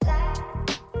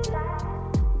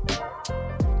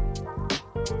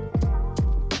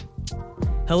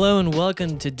Hello and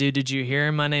welcome to Dude Did You Hear?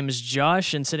 My name is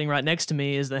Josh, and sitting right next to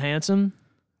me is the handsome.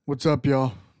 What's up,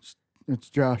 y'all? It's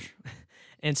Josh.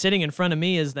 And sitting in front of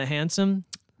me is the handsome.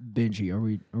 Benji.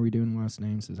 Are we doing last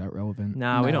names? Is that relevant?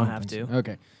 No, we don't I have think to. so.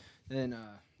 Okay. Then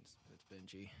it's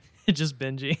Benji. Just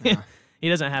Benji. He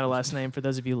doesn't have a last name for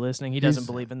those of you listening. He doesn't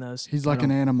believe in those. He's like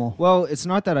an animal. Well, it's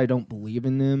not that I don't believe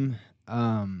in them.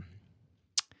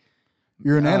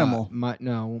 You're an animal.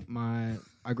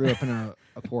 I grew up in a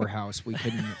poor house. We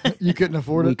couldn't. You couldn't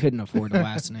afford We it? couldn't afford a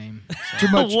last name. So.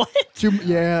 Too much. What?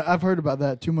 Yeah, I've heard about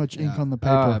that. Too much ink on the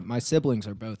paper. My siblings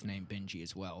are both named Benji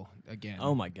as well. Again.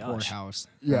 Oh my Poor gosh. house.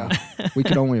 Yeah. We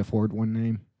could only afford one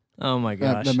name. Oh my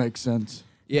gosh. That makes sense.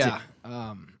 Yeah.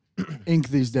 Ink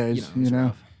these days, it was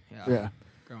rough. Yeah.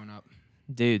 Growing up.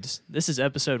 Dudes, this is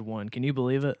episode 1. Can you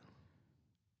believe it?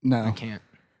 No. I can't.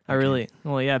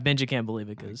 Well, yeah, Benji can't believe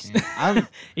it because I'm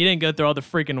he didn't go through all the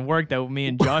freaking work that me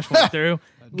and Josh went through.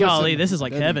 Golly, this is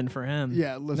like heaven for him.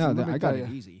 Yeah, listen. no. let me I got tell it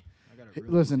you. easy. I got it really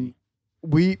Listen,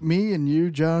 easy. me and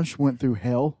you, Josh, went through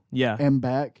hell Yeah. and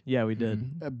back Yeah, we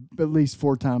did. at least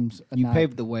 4 times a You night.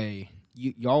 paved the way.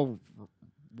 Y'all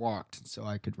walked so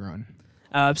I could run.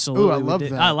 Absolutely. Ooh, I we love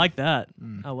did. that. I like that.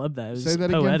 I love that. It was Say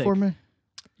that poetic. again for me.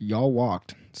 Y'all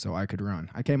walked so I could run.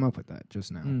 I came up with that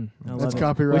just now. I That's love it.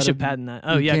 copyrighted. We should patent that.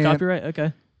 Oh, You yeah, can't- copyright?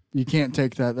 Okay. You can't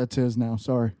take that. That's his now.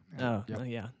 Sorry. Oh, Yep.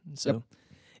 yeah. So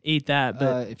eat that.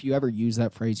 But If you ever use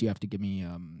that phrase, you have to give me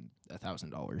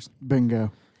 $1,000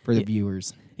 Bingo. for the Yeah.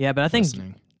 viewers. yeah, but I think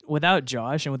listening. without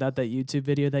Josh and without that YouTube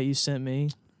video that you sent me,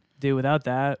 dude, without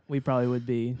that, we probably would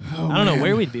be. Oh, I don't know man.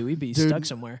 where we'd be. We'd be Dude. stuck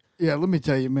somewhere. Yeah, let me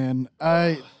tell you, man.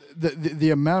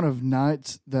 The amount of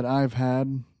nights that I've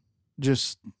had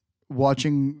just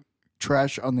watching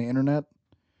trash on the internet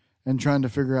and trying to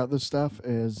figure out this stuff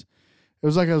it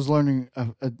was like I was learning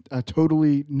a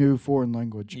totally new foreign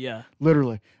language. Yeah.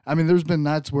 Literally. I mean, there's been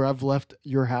nights where I've left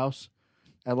your house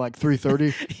at like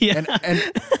 3:30 Yeah.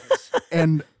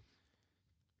 and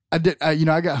I did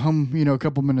I got home, a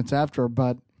couple minutes after,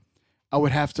 but I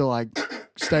would have to like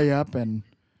stay up and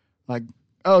like,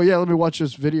 oh yeah, let me watch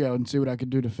this video and see what I could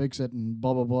do to fix it and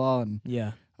blah blah blah and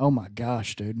Yeah. oh my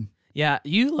gosh, dude. Yeah.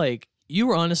 You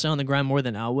were honestly on the grind more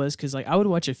than I was because I would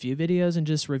watch a few videos and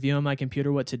just review on my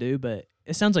computer what to do, but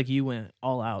it sounds like you went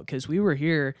all out because we were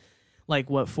here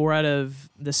 4 out of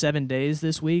the 7 days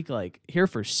this week, here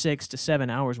for 6 to 7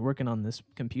 hours working on this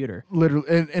computer. Literally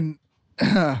and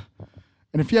and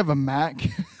if you have a Mac,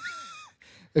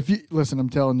 I'm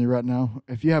telling you right now,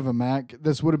 if you have a Mac,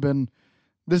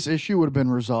 this issue would have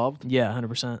been resolved Yeah,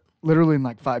 100%. literally in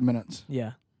like 5 minutes.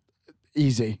 Yeah.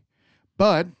 Easy.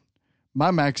 But my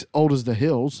Mac's old as the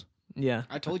hills. Yeah.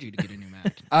 I told you to get a new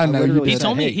Mac. I know you literally did. He said,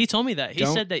 told me. "Hey, He told me that. He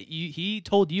don't- said that he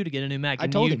told you to get a new Mac, I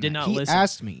and told you him did that. not He listen.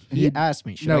 asked me. He asked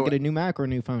me, should No, I get a new Mac or a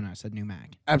new phone? I said new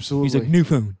Mac. Absolutely. new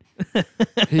phone.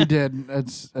 He did.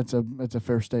 That's a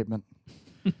fair statement.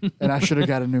 And I should have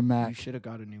got a new You Mac. should have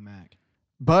got a new Mac.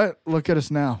 But look at us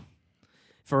now.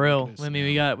 For real. Because I mean,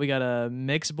 we got a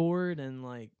mix board, and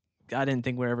I didn't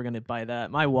think we are ever gonna buy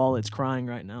that. My wallet's crying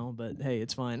right now, but hey,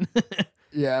 it's fine.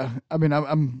 Yeah. I mean,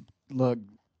 I'm look,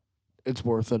 it's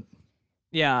worth it.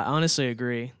 Yeah, I honestly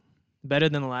agree. Better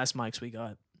than the last mics we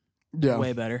got. Yeah.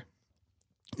 Way better.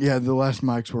 Yeah, the last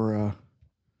mics were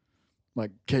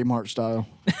like Kmart style.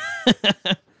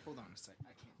 Hold on a sec. I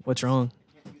can't. What's wrong?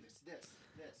 I can't do this.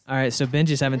 All right, so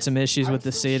Benji's having some issues with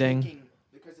the seating.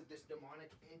 Because of this demonic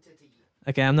entity.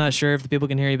 Okay, I'm not sure if the people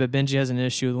can hear you, but Benji has an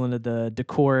issue with one of the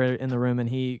decor in the room, and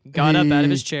he got up out of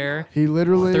his chair, He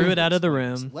literally threw it out of the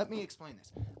room. Let me explain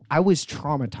this. I was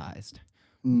traumatized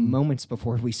moments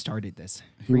before we started this.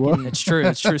 He was. It's true.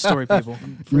 It's true story, people.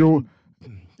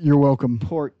 You're welcome.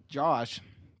 Poor Josh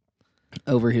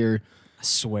over here I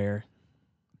swear.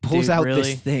 pulls Dude, out really?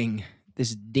 this thing,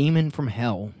 this demon from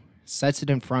hell, sets it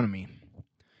in front of me.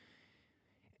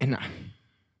 And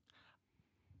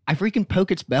I freaking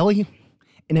poke its belly,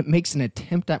 and it makes an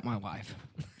attempt at my life.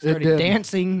 Started did.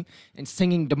 dancing and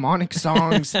singing demonic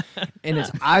songs, and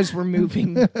its eyes were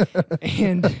moving,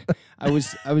 and I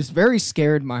was very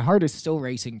scared. My heart is still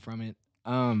racing from it.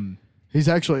 He's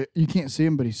actually, you can't see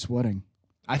him, but he's sweating.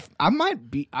 I might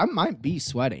be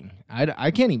sweating.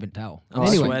 I can't even tell. I'm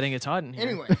Anyway, sweating. It's hot in here.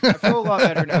 Anyway, I feel a lot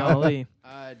better now. Golly.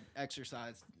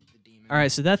 Exercise the demon. All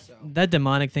right, so that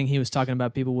demonic thing he was talking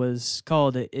about, people, was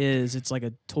called It's like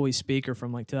a toy speaker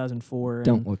from 2004.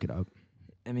 Don't and, look it up.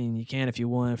 I mean, you can if you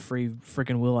want. Free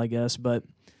freaking will, I guess. But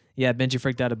yeah, Benji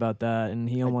freaked out about that, and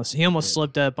he almost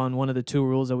slipped up on one of the 2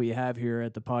 rules that we have here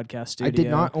at the podcast studio. I did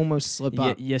not almost slip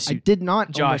up. Yes, I you did not.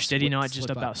 Josh, almost did he slip- not just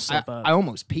slip about up. slip up? I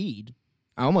almost peed.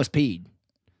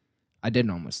 I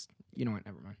didn't almost. You know what?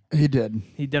 Never mind. He did.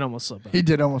 He did almost slip up. He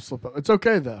did almost slip up. It's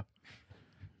okay though.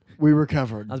 We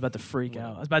recovered. I was about to freak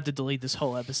out. I was about to delete this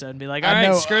whole episode and be like, all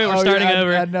right, screw it, we're starting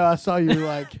over. I know. I saw you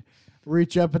like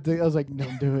reach up at the. I was like,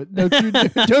 don't do it.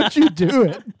 Don't you do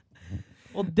it.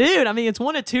 Well, dude, I mean, it's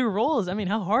 1 of 2 rules. I mean,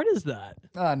 how hard is that?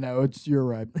 I know. You're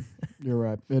right. You're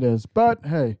right. It is. But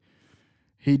hey,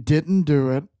 he didn't do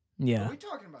it. Yeah. Are we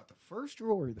talking about the first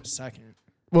rule or the second?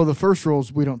 Well, the first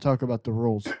rules, we don't talk about the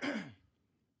rules.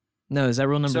 No, is that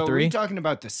rule number So are 3? we talking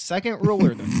about the second rule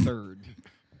or the third?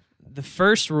 The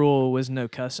first rule was no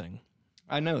cussing.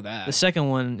 I know that. The second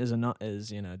one is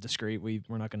discreet.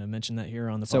 We're not going to mention that here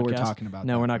on the podcast. So we're talking about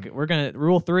No, that we're not. one. We're gonna.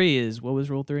 Rule 3 is what was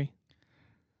rule 3?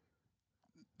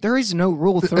 There is no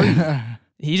rule 3.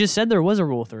 He just said there was a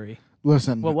rule 3.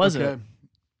 Listen. What was it?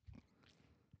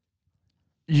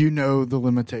 You know the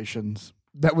limitations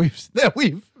that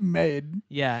we've made,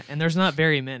 Yeah, and there's not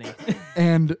very many.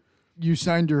 and you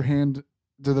signed your hand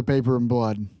to the paper in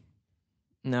blood.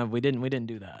 No, we didn't. We didn't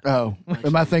do that. Oh,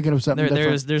 am I thinking of something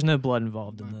different? There's no blood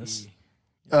involved in Might this. be-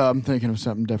 I'm thinking of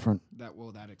something different.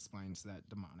 that explains that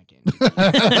demonic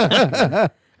entity.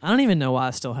 I don't even know why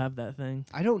I still have that thing.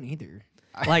 I don't either.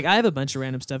 Like I have a bunch of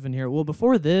random stuff in here. Well,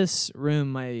 before this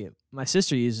room, my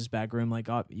sister uses back room. Like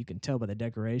you can tell by the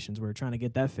decorations. We're trying to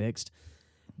get that fixed.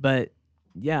 But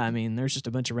yeah, I mean, there's just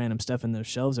a bunch of random stuff in those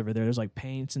shelves over there. There's like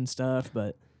paints and stuff.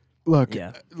 But Look,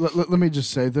 Yeah. let me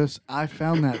just say this. I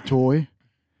found that toy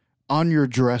on your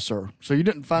dresser. So you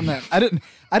didn't find that. I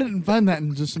didn't find that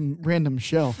in just some random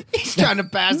shelf. He's trying to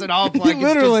pass it off like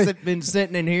Literally. it's just been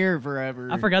sitting in here forever.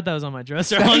 I forgot that was on my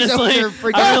dresser. He's over Honestly, there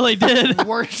freaking I really did.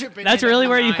 worshiping. That's it really in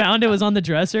where the you night. found it. Was on the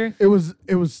dresser. It was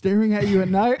staring at you at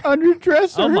night on your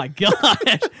dresser. Oh my gosh!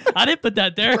 I didn't put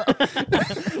that there.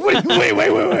 Wait.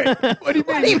 What do you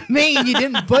What do you mean you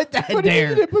didn't put that What do you mean there?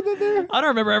 you didn't put that there? I don't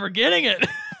remember ever getting it.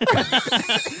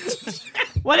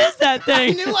 What is that I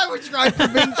thing? knew I was right for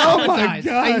being Oh my traumatized.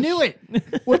 I gosh. knew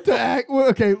it. What the heck? Well,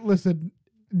 okay, listen.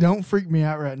 Don't freak me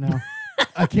out right now.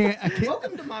 I can't.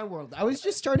 Welcome to my world. I was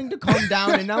just starting to calm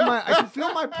down, and now I can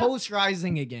feel my pulse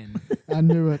rising again. I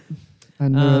knew it. I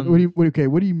knew it.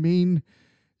 What do you mean?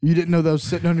 You didn't know that was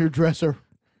sitting on your dresser?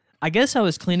 I guess I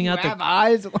was cleaning You out have the.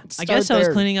 eyes. Let's I guess I start was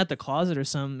there. cleaning out the closet or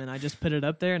something, and I just put it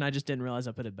up there, and I just didn't realize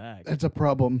I put it back. That's a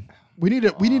problem. We need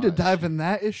to Gosh. dive in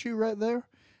that issue right there,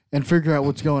 and figure out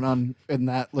what's going on in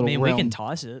that I little mean, realm. we can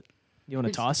toss it. You want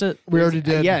to toss it? We already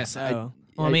did. Yes. Oh,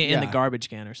 well, I mean, in the yeah. garbage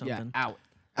can or Yeah, something. out.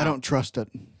 I don't trust it.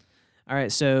 All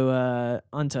right, so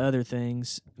on to other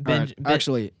things. All right,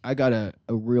 actually, I got a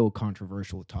real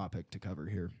controversial topic to cover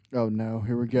here. Oh no!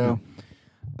 Here we go.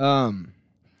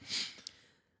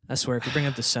 I swear, if you bring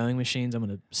up the sewing machines, I'm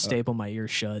gonna staple my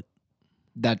ears shut.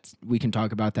 We can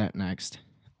talk about that next.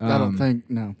 I don't think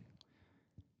no.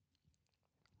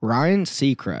 Ryan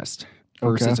Seacrest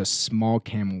versus Okay. a small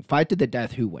camel. Fight to the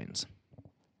death. Who wins?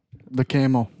 The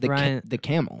camel. The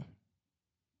camel.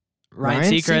 Ryan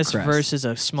Ryan Seacrest Seacrest. versus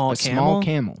a small A camel. small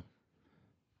camel.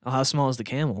 Oh, how small is the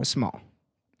camel? A small.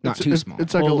 Not It's- too it's- small.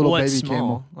 It's like a Well, little what's baby small?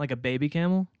 camel. Like a baby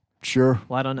camel? Sure.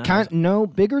 Well, I don't know. No,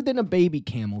 bigger than a baby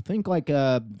camel. Think like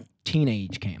a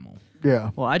teenage camel.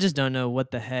 Yeah. Well, I just don't know what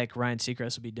the heck Ryan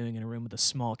Seacrest would be doing in a room with a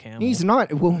small camel. He's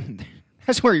not. Well,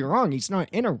 that's where you're wrong. He's not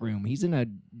in a room. He's in a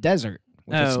desert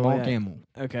with a Oh, small yeah. camel.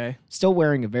 Okay. Still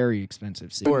wearing a very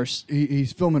expensive suit. Of course.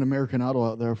 He's filming American Idol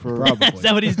out there for Probably. Is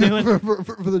that what he's doing? for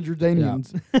the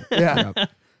Jordanians. Yeah. Yep.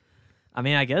 I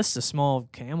mean, I guess the small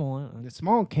camel. The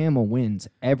small camel wins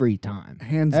every time.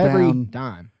 Hands every down.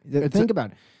 time. It's Think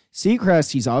about it.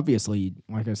 Seacrest, he's obviously,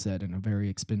 like I said, in a very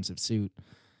expensive suit.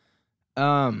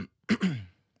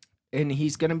 And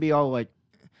he's gonna be all like,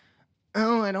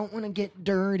 "Oh, I don't want to get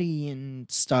dirty and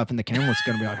stuff," and the camel's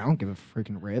gonna be like, "I don't give a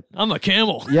freaking rip." I'm a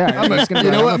camel. Yeah, he's gonna be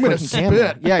you know like, what? "I'm I'm a gonna freaking camel."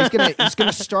 spit. Yeah, he's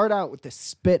gonna start out with the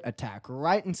spit attack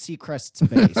right in Seacrest's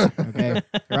face. Okay,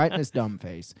 right in his dumb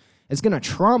face. It's gonna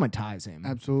traumatize him.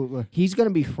 Absolutely. He's gonna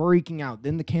be freaking out.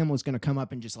 Then the camel is gonna come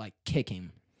up and just like kick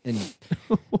him, and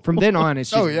from then on, it's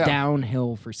just Oh, yeah.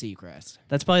 downhill for Seacrest.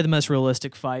 That's probably the most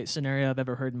realistic fight scenario I've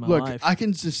ever heard in my Look, life. I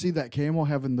can just see that camel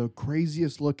having the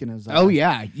craziest look in his eye. Oh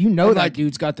yeah, you know And, that like,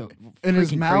 dude's got the And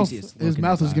his freaking mouth, craziest his look in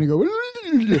mouth is eye. gonna go.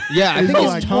 Yeah, I He's think his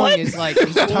like, tongue "What?" is like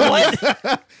his tongue is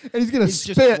and he's gonna just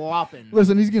spit. flopping.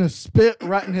 Listen, he's gonna spit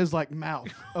right in his like mouth.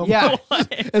 Oh, Yeah.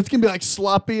 it's gonna be like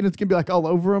sloppy, and it's gonna be like all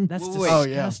over him. That's Wait, oh,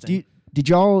 yeah. disgusting. Did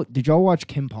y'all watch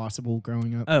Kim Possible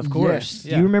growing up? Oh, of course. Yes.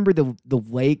 Yeah. Do you remember the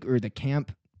lake or the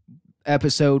camp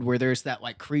episode where there's that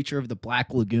like creature of the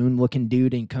Black Lagoon looking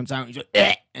dude and he comes out and he's like,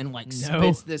 "Eh," and like No.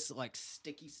 spits this like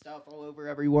sticky stuff all over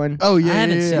everyone? Oh yeah, I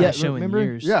haven't yeah, seen yeah. that show remember? in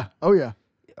years. Yeah. Oh yeah.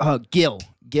 Gil was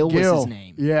Gil. his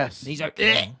name. Yes. And he's like,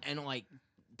 "Eh," and like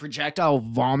projectile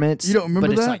vomits. You don't remember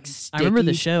but it's that? like I remember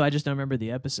the sticky. show. I just don't remember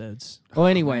the episodes. Well,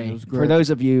 man, anyway, it was for great. those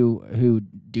of you who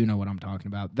do know what I'm talking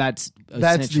about, that's That's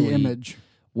the essentially image.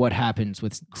 what happens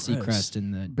with Gross. Seacrest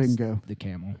and the Bingo.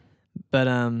 camel. But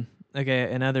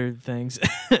okay, and other things.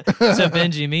 So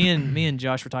Benji, me and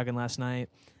Josh were talking last night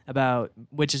about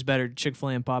which is better,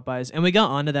 Chick-fil-A and Popeyes, and we got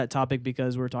onto that topic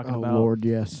because we were talking Oh about Lord,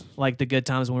 yes. like the good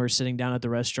times when we were sitting down at the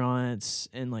restaurants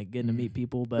and like getting to meet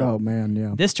people. But Oh man,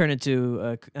 yeah. this turned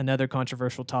into another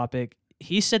controversial topic.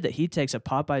 He said that he takes a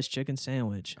Popeyes chicken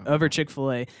sandwich over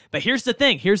Chick-fil-A. But here's the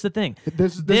thing. Here's the thing.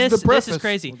 This is the This preface. is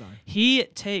crazy. Hold on. He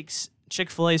takes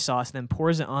Chick-fil-A sauce and then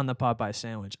pours it on the Popeye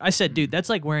sandwich. I said, dude, that's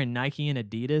like wearing Nike and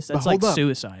Adidas. That's like hold up.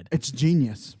 suicide. It's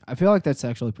genius. I feel like that's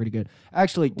actually pretty good.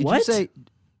 Actually, did you What? say?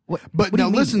 What? But what do now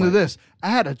you mean, listen to what? this. I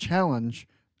had a challenge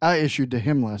I issued to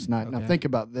him last night. Now Okay. think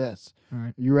about this. All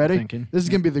right. You ready? Thinking. This is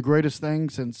gonna be the greatest thing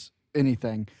since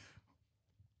anything.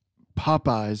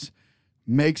 Popeyes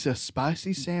makes a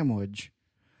spicy sandwich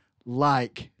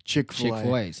like Chick-fil-A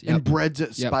Chick-fil-A's. and breads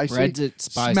it Yep, spicy. breads it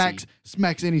spicy.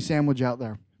 Smacks any sandwich out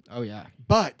there. Oh yeah.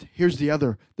 But here's the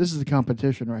other. This is the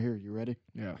competition right here. You ready?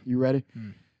 Yeah. You ready?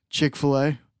 Hmm.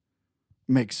 Chick-fil-A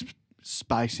makes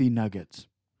spicy nuggets.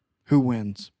 Who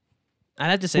wins? I'd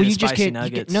have to say Well, the you just spicy can't.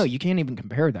 nuggets. No, you can't even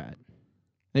compare that.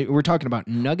 We're talking about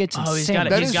nuggets and Oh, he's got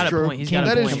sandwiches. That he's is got true. a point. He's Can't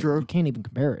got a That point. is true. You can't even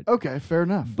compare it. Okay, fair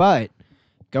enough. But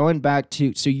going back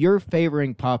to, so you're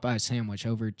favoring Popeye sandwich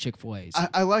over Chick-fil-A's.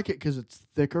 I like it because it's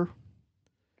thicker,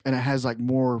 and it has like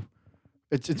more.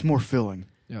 It's more filling.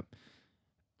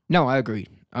 No, I agree.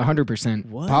 100%.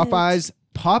 What?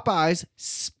 Popeyes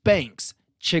spanks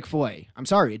Chick-fil-A. I'm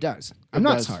sorry, it does. I'm It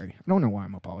not does. sorry. I don't know why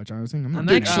I'm apologizing. I'm, not I'm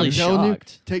doing actually it. telling you,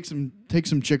 shocked. take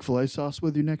some Chick-fil-A sauce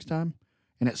with you next time,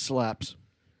 and it slaps.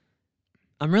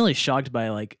 I'm really shocked by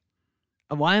like,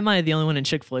 why am I the only one in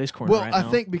Chick-fil-A's corner Well, right I now?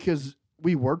 think because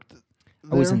we worked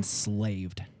I was there.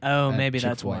 enslaved. Oh, at maybe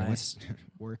that's Chick-fil-A. why. What's-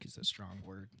 work is a strong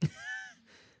word.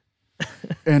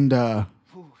 And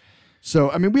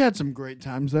so I mean, we had some great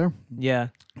times there, Yeah.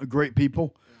 great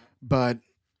people, but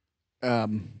yeah,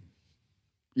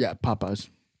 Popeyes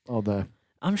all day.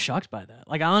 I'm shocked by that.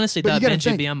 Like, I honestly But you thought gotta Ben should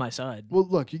think- be on my side. Well,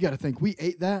 look, you got to think we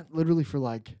ate that literally for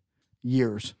like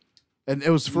years, and it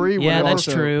was free. when Yeah, it that's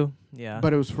also- true. Yeah.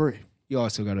 But it was free. You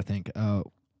also got to think,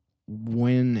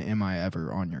 when am I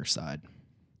ever on your side?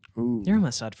 Ooh. You're on my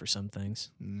side for some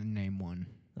things. Name one.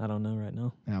 I don't know right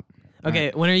now. Yep.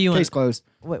 Okay, when are you on? Case closed.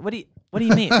 What do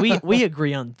you mean? we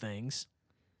agree on things.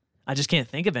 I just can't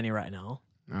think of any right now.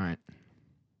 All right.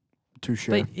 Touche.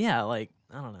 But yeah, like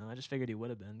I don't know. I just figured he would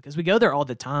have been because we go there all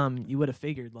the time. You would have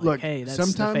figured like, Look, hey, that's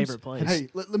sometimes, the favorite place. Hey,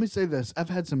 let me say this: I've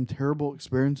had some terrible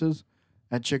experiences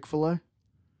at Chick-fil-A.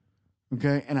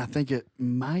 Okay, and I think it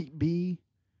might be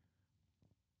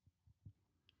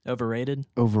Overrated.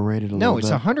 overrated a No, little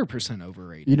it's bit. 100%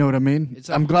 overrated. You know what I mean? It's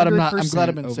I'm glad I'm in 100%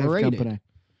 safe overrated. company.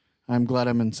 I'm glad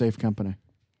I'm in safe company.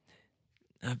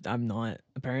 I'm not.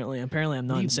 Apparently, I'm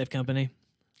not You- in safe company.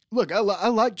 Look, I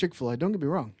like Chick-fil-A. Don't get me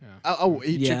wrong. Yeah. I will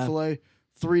eat Yeah. Chick-fil-A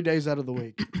 3 days out of the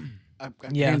week,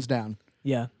 Yeah. hands down.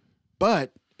 Yeah.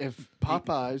 But if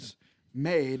Popeyes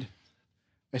made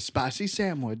a spicy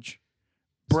sandwich,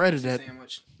 breaded it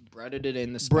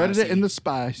in the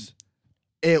spice,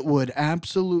 it would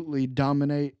absolutely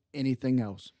dominate anything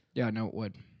else. Yeah, no, it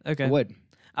would. Okay. It would.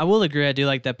 I will agree. I do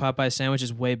like that Popeye sandwich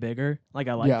is way bigger. Like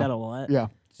I like Yeah. that a lot. Yeah.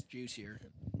 It's juicier.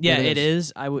 Yeah, It it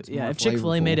is. I would. It's Yeah, more if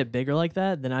Chick-fil-A made flavorful. it bigger like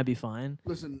that, then I'd be fine.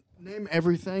 Listen, name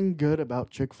everything good about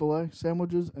Chick-fil-A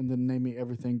sandwiches, and then name me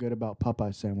everything good about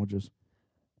Popeye sandwiches.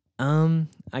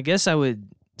 I guess I would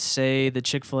say the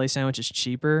Chick-fil-A sandwich is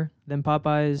cheaper than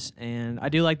Popeyes, and I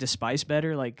do like the spice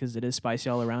better, like because it is spicy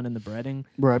all around in the breading,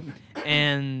 Right.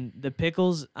 and the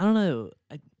pickles. I don't know.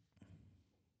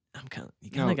 I'm kind of you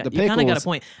kind No, of got the you kind of got a pickles-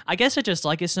 point. I guess I just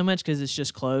like it so much because it's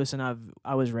just close, and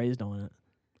I was raised on it.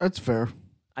 That's fair.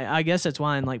 I guess that's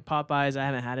why. And like Popeyes, I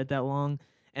haven't had it that long,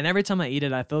 and every time I eat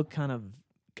it, I feel kind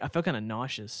of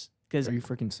nauseous because Are you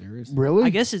freaking serious? Really? I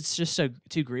guess it's just so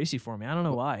too greasy for me. I don't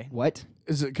know why. What?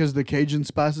 Is it because the Cajun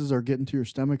spices are getting to your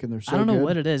stomach and they're so I don't know good?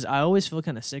 what it is. I always feel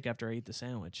kind of sick after I eat the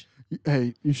sandwich.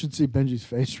 Hey, you should see Benji's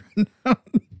face right now.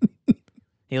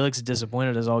 He looks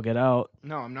disappointed as all get out.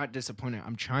 No, I'm not disappointed.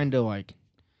 I'm trying to like.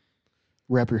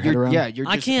 Wrap your head around. Yeah, you're.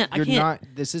 I Just, can't- I You're can't-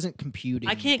 not. This isn't computing.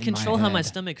 I can't in control how my head.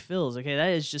 stomach feels. Okay,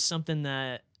 that is just something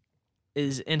that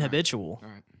is inhabitual. All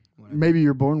right. Whatever. Maybe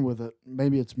you're born with it.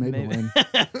 Maybe it's Maybe.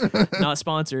 Maybelline. Not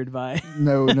sponsored by.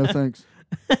 No, no thanks.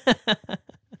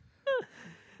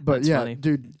 But That's yeah, funny.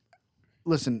 dude,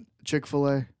 listen,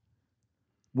 Chick-fil-A,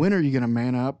 when are you going to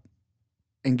man up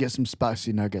and get some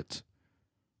spicy nuggets?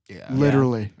 Yeah.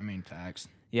 Literally. I mean, facts.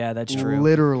 Yeah, that's true.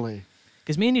 Literally.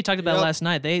 Because me and you talked about it Yep. last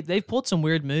night. They pulled some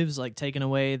weird moves, like taking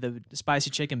away the spicy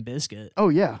chicken biscuit. Oh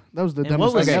yeah, that was the And dumbest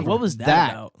what was thing that- ever. what was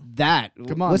that about? That.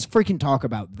 Come on. Let's freaking talk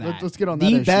about that. Let's get on that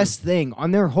The issue. best thing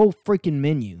on their whole freaking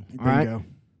menu. All right. Bingo.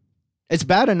 It's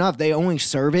bad enough they only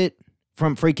serve it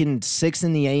from freaking 6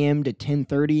 in the a.m. to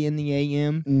 10:30 in the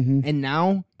a.m. Mm-hmm. And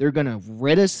now they're gonna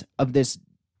rid us of this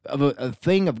of a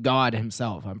thing of God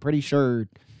Himself. I'm pretty sure it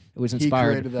was He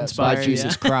inspired created that by Inspired,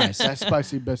 Jesus Christ. that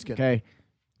spicy biscuit. Okay.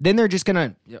 Then they're just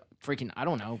gonna freaking I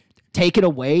don't know take it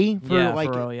away for Yeah, for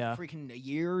like real, yeah. freaking a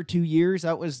year or 2 years.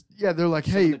 That was Yeah, they're like,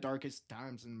 some of hey, the darkest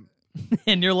times in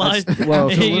In your life, well,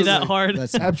 it hit you that absolutely. hard.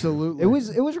 that's absolutely.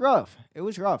 it was rough. It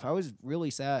was rough. I was really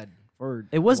sad for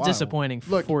It was a while. disappointing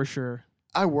Look, for sure.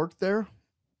 I worked there,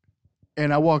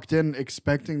 and I walked in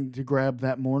expecting to grab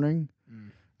that morning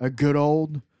a good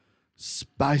old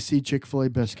spicy Chick-fil-A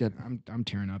biscuit. I'm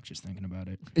tearing up just thinking about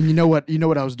it. And you know what? You know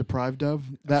what I was deprived of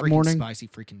that Freaking morning? spicy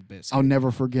freaking biscuit. I'll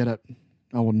never forget it.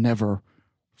 I will never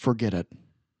forget it.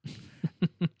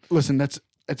 Listen,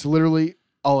 it's literally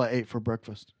all I ate for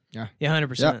breakfast. Yeah,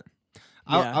 100%.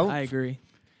 I'll- I agree.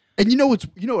 And you know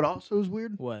what also is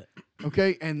weird? What?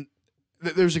 Okay, and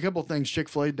there's a couple things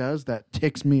Chick-fil-A does that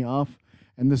ticks me off,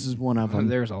 and this is one of them.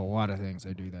 There's a lot of things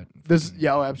I do that.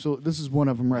 Absolutely. This is one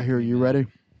of them right here. You ready?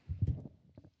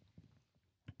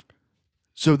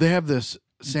 So they have this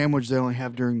sandwich they only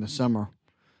have during the summer.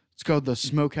 It's called the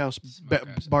Smokehouse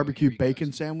Barbecue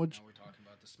Bacon Sandwich. We're talking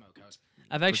about the smokehouse.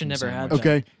 I've actually Freaking never had sandwich. that.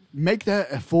 Okay, make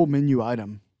that a full menu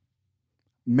item.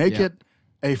 Make Yeah. it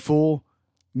a full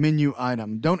menu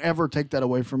item. Don't ever take that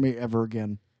away from me ever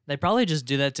again. They probably just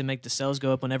do that to make the sales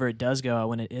go up whenever it does go out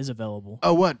when it is available.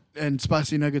 Oh, what? And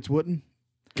Spicy Nuggets wouldn't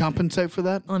compensate for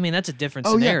that? Well, I mean, that's a different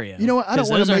Oh, yeah. scenario. You know what? I don't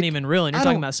 'Cause wanna those aren't make- even real, and you're I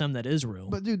talking don't- about some that is real.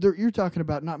 But dude, you're talking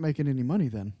about not making any money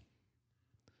then.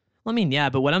 I mean, yeah,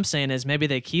 but what I'm saying is maybe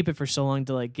they keep it for so long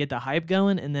to like get the hype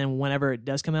going, and then whenever it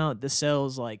does come out, the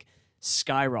sales like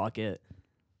skyrocket.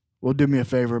 Well, do me a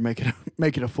favor, make it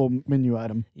a full menu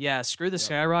item. Yeah, screw the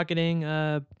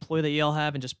skyrocketing ploy that y'all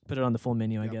have and just put it on the full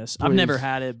menu, I Yep, guess. I've never please.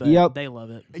 had it, but Yep. they love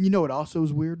it. And you know what also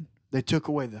is weird? They took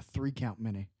away the 3-count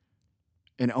menu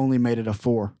and only made it a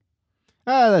 4.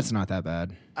 That's not that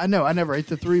bad. I know, I never ate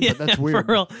the 3, but that's Yeah, weird.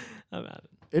 For real. I've had it.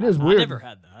 It is I weird. never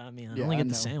had that. I mean, I Yeah, only I get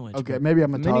the know. sandwich. Okay, but- maybe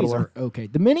I'm a The minis toddler. are okay.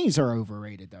 The minis are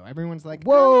overrated though. Everyone's like,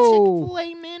 Whoa. "Oh,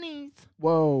 Chick-fil-A minis."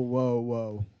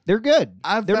 Whoa. They're good.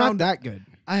 I've They're found- not that good.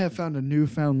 I have found a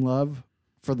newfound love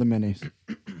for the minis.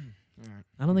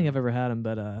 I don't think I've ever had them,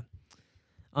 but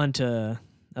on to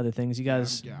other things. You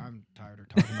guys, I'm tired of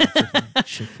talking about freaking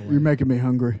Chick-fil-A. You're making me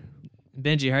hungry.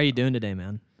 Benji, how are you doing today,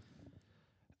 man?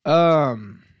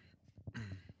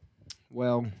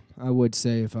 Well, I would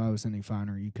say if I was any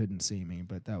finer, you couldn't see me,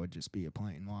 but that would just be a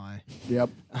plain lie. Yep.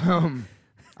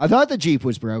 I thought the Jeep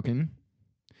was broken.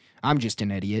 I'm just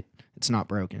an idiot. It's not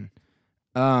broken.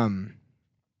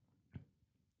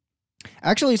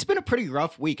 Actually, it's been a pretty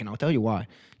rough week, and I'll tell you why.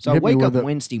 So I Hit me wake up with it.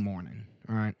 Wednesday morning,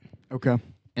 all right, Okay.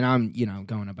 and I'm,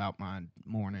 going about my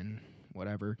morning,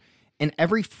 whatever, and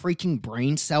every freaking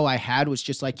brain cell I had was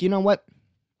just like, you know what?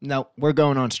 No, we're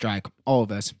going on strike, all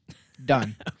of us.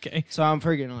 Done. Okay. So I'm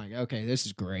freaking like, okay, this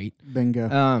is great. Bingo.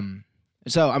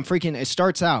 So I'm freaking. It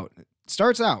starts out.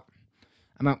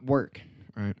 I'm at work,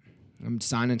 right? I'm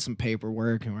signing some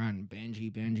paperwork and writing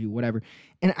Benji, whatever.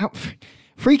 And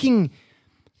freaking,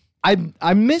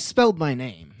 I misspelled my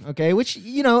name. Okay, which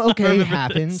okay remember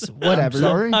happens. this. Whatever. I'm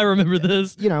sorry. I remember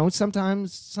this.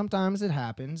 Sometimes it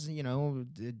happens.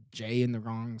 A J in the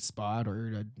wrong spot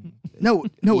or a No,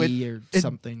 E or it-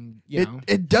 something.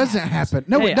 it doesn't happen.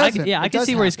 No, Hey, it doesn't. I It can does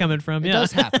see where he's happen. coming from. It Yeah.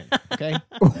 does happen. Okay.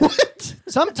 What?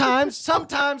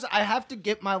 Sometimes I have to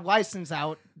get my license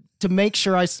out to make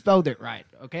sure I spelled it right.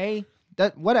 Okay,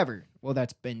 that whatever. Well,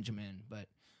 that's Benjamin, but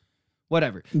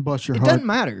whatever. Bless your It heart. doesn't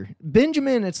matter.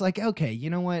 Benjamin. It's like, okay, you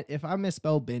know what? If I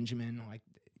misspell Benjamin, like,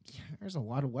 there's a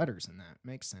lot of letters in that.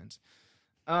 Makes sense.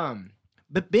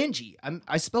 But Benji,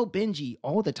 I spell Benji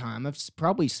all the time. I've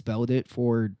probably spelled it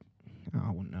for,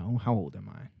 oh no, how old am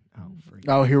I? Oh freak.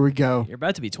 Oh, here we go. You're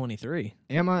about to be 23.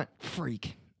 Am I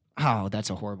freak? Oh, that's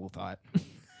a horrible thought.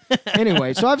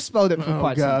 Anyway, so I've spelled it for Oh,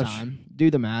 quite some gosh. time. Do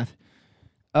the math.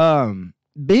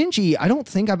 Benji, I don't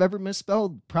think I've ever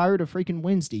misspelled prior to freaking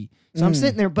Wednesday. So I'm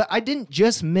sitting there, but I didn't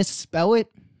just misspell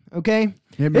it. Okay,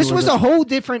 Hit me this with was it. a whole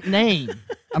different name.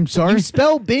 I'm sorry. You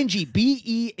spell Benji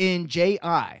Benji.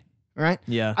 All right.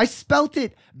 Yeah. I spelt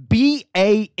it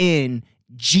Bangi.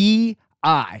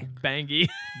 Bangy.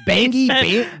 Bangy,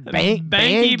 Bangy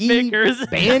Bangy, Bickers.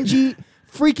 Bangy,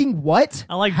 freaking what?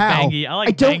 I like How? Bangy. I like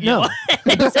I don't Bangy. know.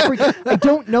 I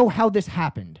don't know how this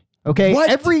happened. Okay,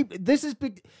 What? this is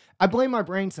big. I blame my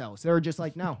brain cells. They were just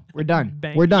like, no, we're done.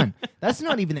 Bang. We're done. That's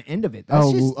not even the end of it.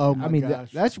 That's just, my I mean,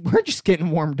 gosh. that's we're just getting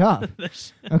warmed up.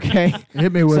 Okay.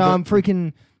 Hit me with So it. I'm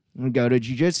freaking go to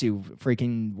jiu-jitsu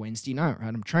freaking Wednesday night,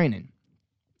 right? I'm training.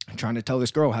 I'm trying to tell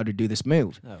this girl how to do this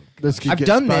move. Oh, This could I've get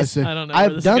done this. spicy. I don't know. where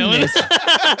I've this done is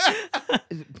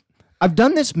going. this. I've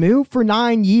done this move for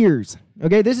 9 years.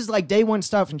 Okay, this is like day one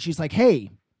stuff, and she's like, "Hey,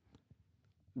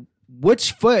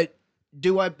 which foot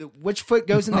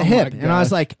goes in the Oh hip?" my And I was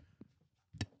gosh. like,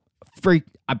 "Freak,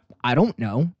 I don't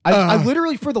know. I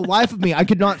literally, for the life of me, I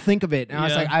could not think of it." And I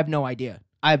was Yeah. like, "I have no idea.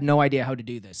 I have no idea how to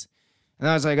do this." And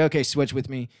I was like, "Okay, switch with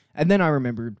me." And then I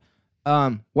remembered,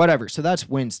 whatever. So that's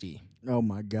Wednesday. Oh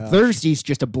my god. Thursday's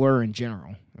just a blur in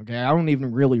general. Okay, I don't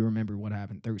even really remember what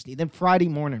happened Thursday. Then Friday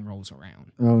morning rolls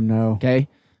around. Oh no. Okay,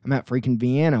 I'm at freaking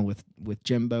Vienna with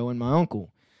Jimbo and my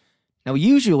uncle. Now,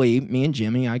 usually, me and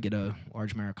Jimmy, I get a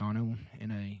large Americano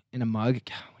in a mug,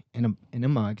 in a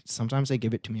mug. Sometimes they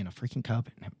give it to me in a freaking cup,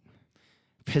 and it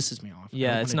pisses me off. I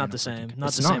Yeah, don't it's want it not in the a freaking same. cup. Not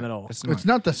It's the same at all. It's It's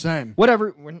not the same.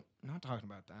 Whatever. We're not talking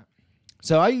about that.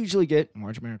 So I usually get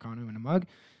large Americano in a mug,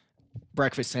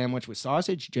 breakfast sandwich with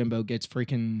sausage. Jimbo gets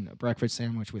freaking a breakfast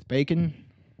sandwich with bacon.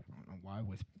 I don't know why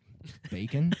with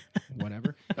bacon.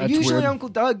 Whatever. And That's usually weird. Uncle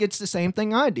Doug gets the same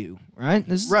thing I do. Right.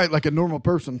 This is, Right, like a normal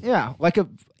person. Yeah, like a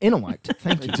intellect.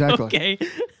 Thank you. Exactly. Okay.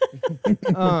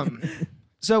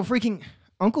 So freaking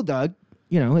Uncle Doug,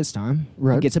 it's time. He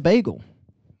Right. gets a bagel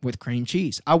with cream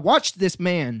cheese. I watched this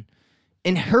man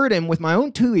and heard him with my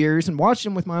own 2 ears and watched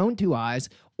him with my own 2 eyes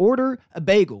order a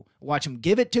bagel. Watch him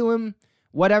give it to him,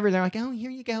 whatever. They're like, "Oh, here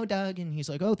you go, Doug." And he's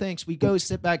like, "Oh, thanks." We go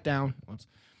sit back down.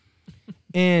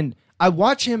 And I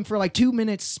watch him for like 2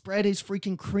 minutes spread his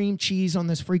freaking cream cheese on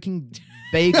this freaking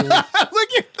bagel. Look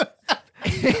at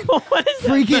What is that?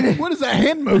 freaking what is that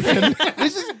hand motion?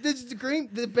 this is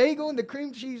the bagel and the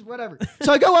cream cheese, whatever.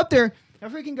 So I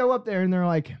freaking go up there, and they're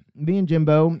like, me and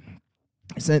Jimbo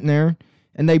sitting there,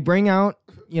 and they bring out,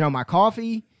 my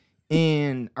coffee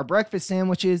and our breakfast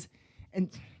sandwiches. And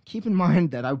keep in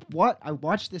mind that I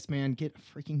watched this man get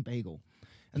a freaking bagel.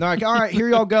 And they're like, "All right, here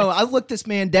y'all go." I looked this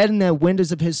man dead in the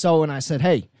windows of his soul, and I said,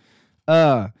 "Hey,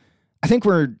 I think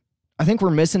we're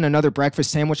missing another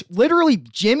breakfast sandwich." Literally,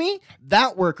 Jimmy,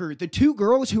 that worker, the 2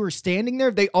 girls who were standing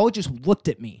there, they all just looked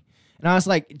at me. And I was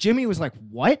like, Jimmy was like,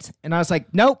 "What?" And I was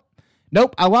like, Nope,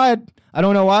 I lied. I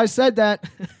don't know why I said that.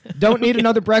 Don't need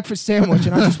another breakfast sandwich."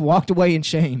 And I just walked away in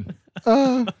shame.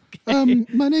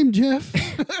 My name Jeff.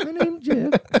 My name's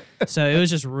Jeff. So it was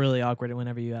just really awkward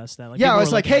whenever you asked that. Like, Yeah, people I were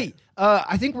was like, looking "Hey,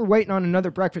 I think we're waiting on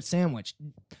another breakfast sandwich."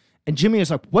 And Jimmy was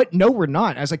like, "What? No, we're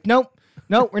not." I was like, Nope,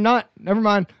 we're not. Never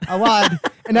mind. I lied.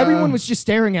 And everyone was just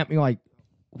staring at me like,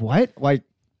 "What?" Like,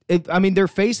 their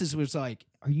faces was like,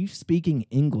 "Are you speaking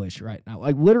English right now?"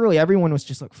 Like, literally, everyone was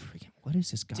just like, "Freaking, what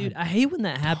is this guy?" Dude, I hate when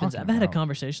that happens. talking I've had a about?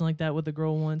 conversation like that with a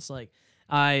girl once. Like,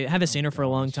 I haven't seen her for a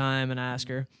long time, and I ask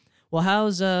her, "Well,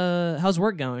 how's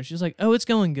work going?" She's like, "Oh, it's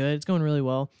going good. It's going really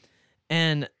well."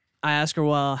 And I ask her,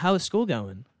 "Well, how is school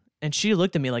going?" And she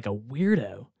looked at me like a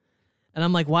weirdo. And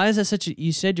I'm like, "Why is that such a?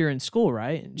 You said you're in school,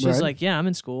 right?" And she's Right. like, "Yeah, I'm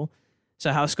in school."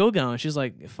 So how's school going? She's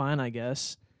like, "Fine, I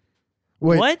guess."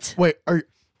 Wait, What? Wait,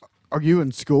 are you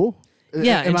in school?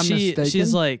 Yeah, Am and I mistaken?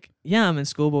 she's like, "Yeah, I'm in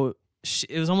school," but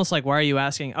it was almost like, "Why are you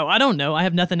asking?" "Oh, I don't know. I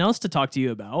have nothing else to talk to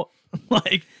you about."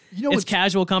 Like, you know, it's what's-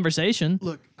 casual conversation.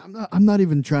 Look, I'm not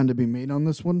even trying to be mean on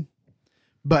this one,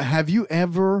 but have you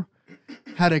ever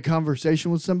had a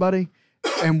conversation with somebody,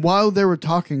 and while they were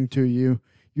talking to you,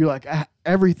 you're like,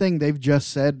 everything they've just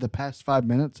said the past 5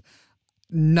 minutes,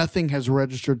 nothing has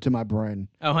registered to my brain.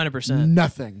 Oh, 100%.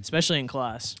 Nothing. Especially in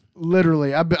class.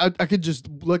 Literally, I could just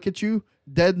look at you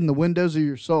dead in the windows of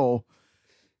your soul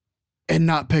and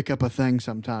not pick up a thing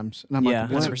sometimes. And I'm Yeah,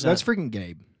 like, what? 100%. That's freaking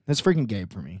Gabe. That's freaking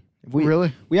Gabe for me.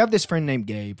 Really? We have this friend named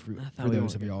Gabe. For we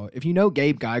those were of y'all, if you know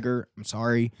Gabe Geiger, I'm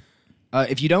sorry.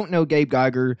 If you don't know Gabe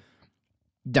Geiger,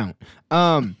 don't.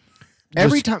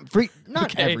 Every time,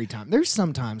 not Okay. every time. There's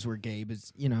some times where Gabe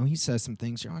is, he says some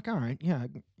things. You're like, all right, yeah,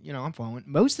 I'm following.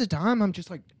 Most of the time, I'm just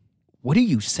like, what are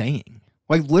you saying?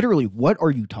 Like, literally, what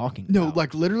are you talking No, about?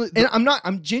 like literally. And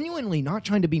I'm genuinely not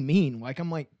trying to be mean. Like, I'm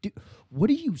like, dude, what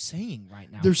are you saying right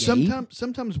now? There's Gabe?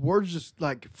 sometimes words just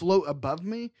like float above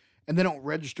me and they don't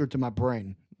register to my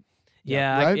brain.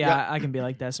 Yeah, right? I can be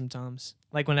like that sometimes.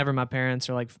 Like whenever my parents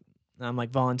are like, I'm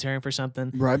like volunteering for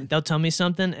something. Right. They'll tell me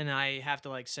something and I have to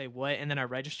like say what, and then I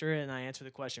register it and I answer the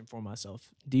question for myself.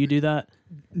 Do you do that?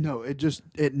 No,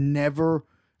 it never.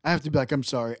 I have to be like, I'm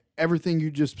sorry. Everything you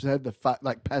just said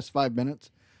past 5 minutes,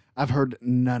 I've heard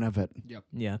none of it.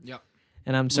 Yeah. Yep.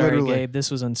 And I'm sorry, Literally. Gabe. This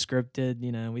was unscripted.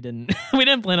 We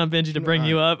didn't plan on Benji to bring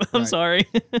you up. I'm Right. sorry.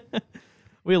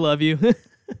 We love you.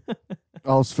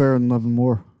 All's fair in love and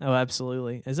war. Oh,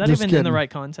 absolutely. Is that Just even in the kidding. right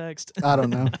context? I don't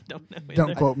know. I don't know. Don't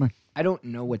either. quote me. I don't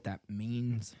know what that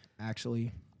means,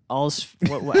 actually. All's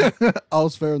what?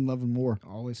 All's fair in love and war.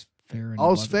 All is fair.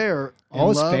 All's fair. in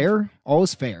All is love. fair? All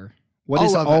is fair. What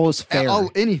is All of all it. is fair?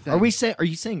 Anything. Are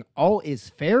you saying all is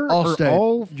fair All or state.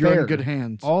 all You're fair? in good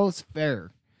hands. All is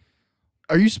fair.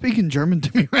 Are you speaking German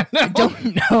to me right now? I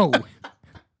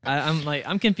don't know.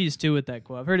 I'm confused too with that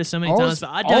quote. I've heard it so many All times, is- but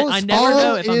I all don't. I is- never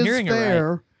know if I'm is hearing it right.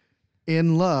 fair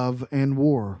in love and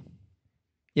war.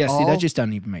 Yeah, see, All- that just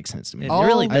doesn't even make sense to me. It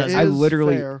really All doesn't. I is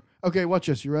literally- fair. Okay, watch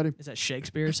this. You ready? Is that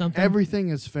Shakespeare or something? Everything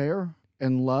is fair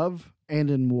in love and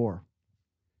in war.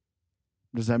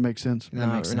 Does that make sense? That No,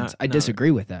 makes we're sense. not- I no.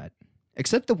 disagree with that,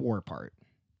 except the war part.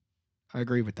 I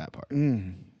agree with that part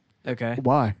Okay.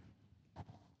 Why?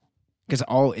 because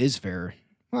all is fair.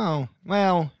 Well,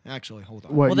 actually, hold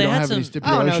on. What? Well, they you don't had have any some- I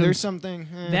don't stipulations? know. There's something.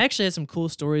 They actually had some cool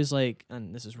stories, like,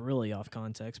 and this is really off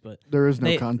context, but There is no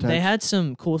they, context. they had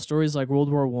some cool stories like World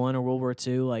War I or World War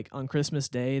II. Like on Christmas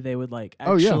Day, they would like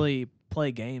Oh, yeah. actually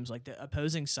play games. Like the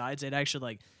opposing sides, they'd actually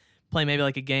like play maybe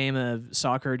like a game of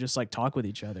soccer, just like talk with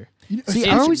each other. See,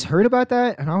 I always heard about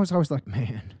that, and I was always like,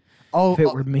 man, Oh, if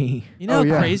it were me. You know Oh, how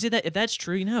yeah. crazy that if that's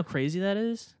true, you know how crazy that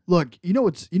is? look. You know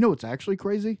what's actually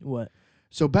crazy? What?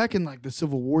 So back in like the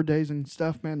Civil War days and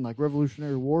stuff, man, like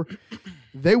Revolutionary War,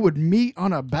 they would meet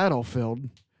on a battlefield,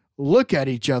 look at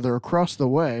each other across the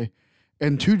way,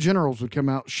 and two generals would come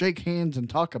out, shake hands, and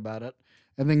talk about it,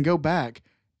 and then go back.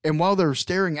 And while they're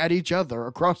staring at each other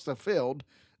across the field,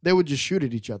 they would just shoot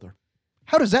at each other.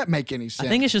 How does that make any sense? I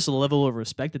think it's just a level of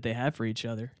respect that they have for each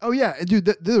other. Oh yeah, and dude,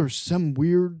 there were some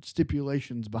weird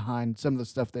stipulations behind some of the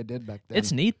stuff they did back then.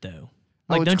 It's neat though. Oh,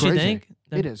 Like, it's don't you crazy. think?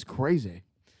 It is crazy.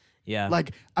 Yeah.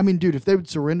 Like, I mean, dude, if they would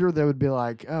surrender, they would be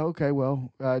like, "Oh, okay,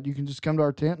 well, you can just come to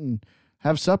our tent and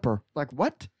have supper." Like,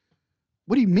 what?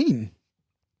 What do you mean?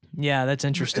 Yeah, that's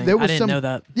interesting. There I was didn't some- know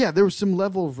that. Yeah, there was some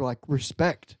level of like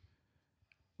respect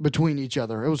between each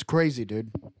other. It was crazy,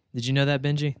 dude. Did you know that,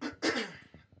 Benji?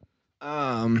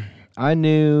 I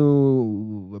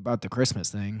knew about the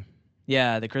Christmas thing.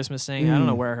 Yeah, the Christmas thing. I don't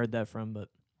know Mm. where I heard that from, but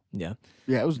yeah.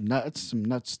 Yeah, it was nuts. Some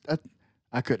nuts.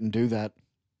 I couldn't do that.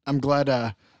 I'm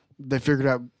glad they figured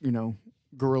out,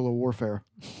 guerrilla warfare.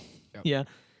 Yeah.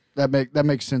 That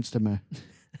makes sense to me.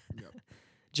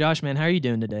 Josh, man, how are you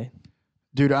doing today?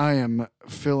 Dude, I am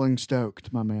feeling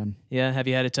stoked, my man. Yeah, have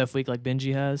you had a tough week like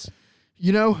Benji has?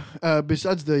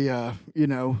 Besides the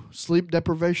sleep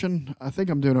deprivation, I think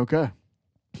I'm doing okay.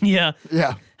 Yeah.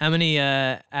 Yeah. How many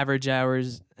average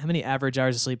hours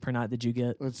of sleep per night did you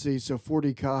get? Let's see. So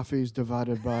 40 coffees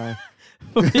divided by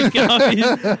 40 coffees.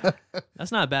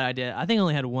 That's not a bad idea. I think I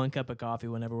only had one cup of coffee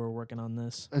whenever we were working on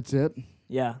this. That's it.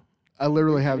 Yeah. I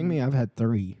literally have Kidding me? I've had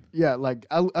 3. Yeah, like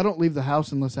I don't leave the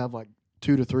house unless I have like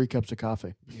 2 to 3 cups of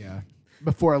coffee Yeah.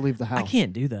 before I leave the house. I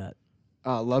can't do that.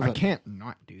 I love I it. can't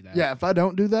not do that. Yeah, if I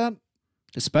don't do that,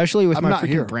 Especially with I'm my not freaking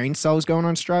here. brain cells going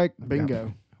on strike.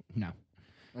 bingo. No.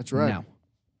 That's right.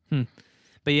 No.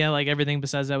 But yeah, like everything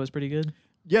besides that was pretty good.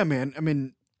 Yeah, man. I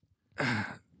mean,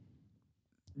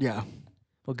 yeah.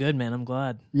 Well, good, man. I'm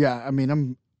glad. Yeah, I mean,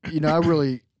 I'm, I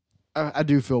really, I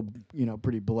do feel,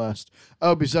 pretty blessed.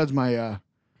 Oh, besides my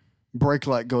brake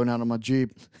light going out on my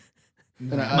Jeep.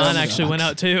 And I Mine almost- actually went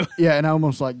out too. Yeah, and I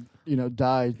almost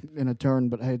died in a turn,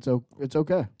 but hey, it's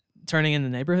okay. Turning in the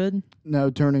neighborhood. No,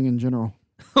 turning in general.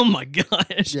 Oh my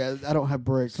gosh. Yeah, I don't have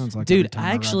brakes. Sounds like every Dude, time I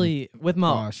ride actually with the-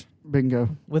 my Gosh. Bingo.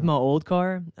 with my old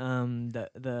car,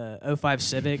 the 05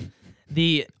 Civic,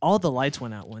 all the lights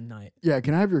went out one night. Yeah,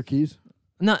 can I have your keys?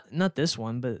 Not this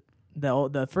one, but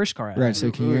the first car I had. Right, so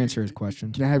can you answer his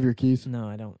question? Can I have your keys? No,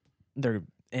 I don't. They're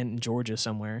in Georgia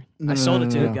somewhere. No, I no, sold no,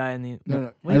 it to no, a no. guy in the.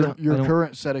 No. Wait, I don't- Your I don't-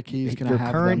 current set of keys, can Your I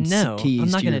have current them? No, keys I'm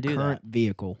not to gonna your do current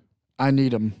vehicle. I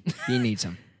need them. He needs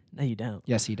them. No, you don't.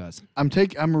 Yes, he does.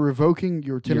 I'm revoking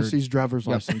your Tennessee's driver's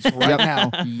Yep. license right Yep.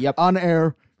 now. Yep. On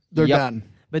air. They're Yep. done.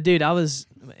 But dude,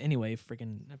 anyway.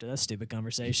 Freaking after that stupid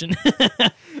conversation.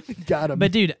 Got him.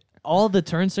 But dude, all the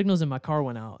turn signals in my car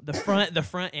went out. The front,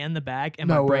 and the back, and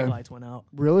No my brake way. lights went out.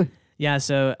 Really? Yeah,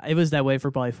 so it was that way for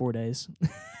probably 4 days.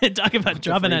 Talk about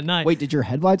driving at night. Wait, did your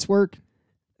headlights work?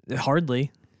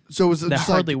 Hardly. So was it That just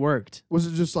hardly like, worked. was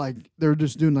it just like they were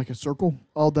just doing like a circle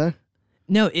all day?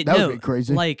 No, That would be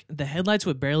crazy. Like the headlights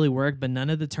would barely work, but none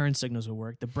of the turn signals would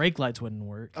work. The brake lights wouldn't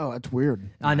work. Oh, that's weird.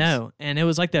 I know, and it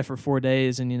was like that for 4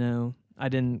 days, and I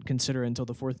didn't consider it until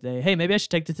the 4th day. Hey, maybe I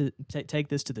should take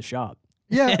this to the shop.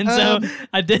 Yeah. And so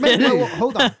I did. Man, no,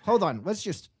 hold on. Let's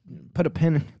just put a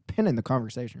pin in the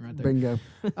conversation right there. bingo.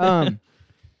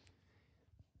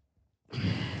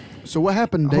 So what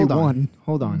happened day hold on. one?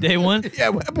 Hold on. Day one. Yeah,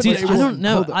 what happened Dude, day I one? don't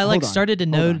know. Hold on, I like hold on, started to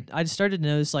hold know. on. I started to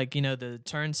notice like the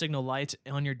turn signal lights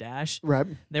on your dash. Right.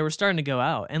 They were starting to go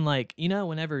out, and like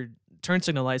whenever turn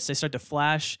signal lights they start to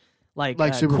flash like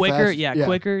super quicker, fast? yeah, Yeah.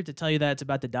 quicker to tell you that it's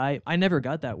about to die. I never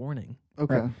got that warning.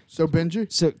 Okay. Right. So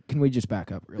Benji. So can we just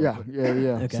back up real Yeah. quick? Yeah. Yeah.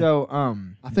 Okay. So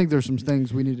I think there's some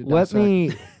things we need to let dissect.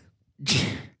 me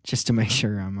just to make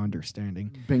sure I'm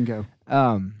understanding. Bingo.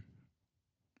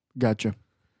 Gotcha.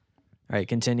 All right,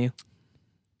 continue.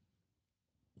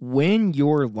 When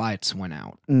your lights went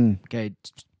out, okay,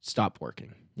 stop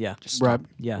working. Yeah. Just stop Right.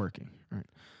 Yeah. working. Right.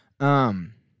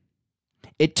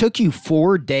 It took you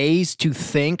 4 days to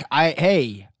think,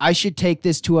 I should take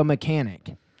this to a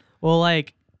mechanic. Well,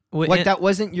 like That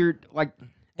wasn't your like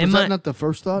in Was my that not the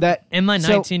first thought? that in my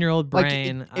so, 19-year-old like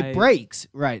brain, it breaks,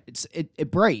 right?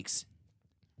 It breaks.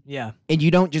 Yeah. And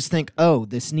you don't just think, oh,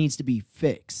 this needs to be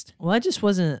fixed. Well,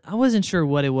 I wasn't sure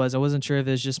what it was. I wasn't sure if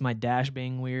it was just my dash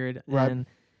being weird. Right. And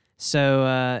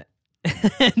so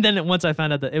and then once I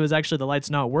found out that it was actually the lights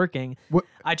not working, What-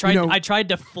 I tried you know- I tried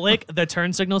to flick the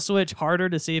turn signal switch harder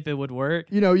to see if it would work.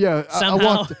 Yeah. I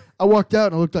Somehow. walked out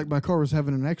and it looked like my car was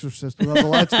having an exorcist without the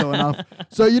lights going off.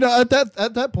 So at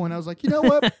that point I was like, you know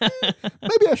what?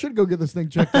 Maybe I should go get this thing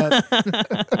checked out.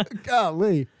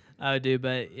 Golly. Oh, dude,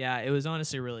 but yeah, it was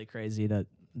honestly really crazy that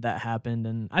happened,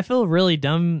 and I feel really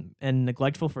dumb and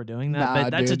neglectful for doing that. Nah, but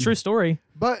that's a dude. true story.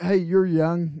 But hey, you're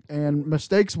young and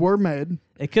mistakes were made,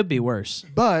 It could be worse.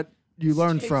 but you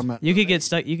learned from it. You could get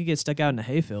stuck. You could get stuck out in a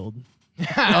hayfield. Oh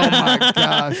my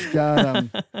gosh,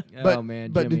 God. But- oh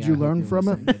man, but Jimmy, did you I hope learn you're from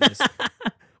it? listening to this.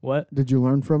 What? Did you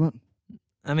learn from it?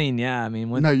 I mean, yeah. I mean,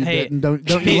 when No, you hey, didn't. Don't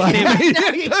you Pete-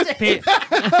 lie. Pe-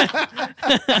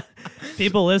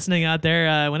 people listening out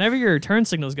there, whenever your turn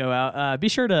signals go out, be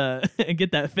sure to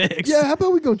get that fixed. Yeah, how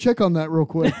about we go check on that real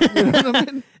quick? You know what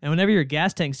I mean? And whenever your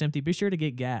gas tank's empty, be sure to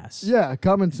get gas. Yeah,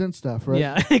 common sense stuff, right?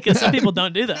 Yeah, because some people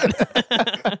don't do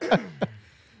that.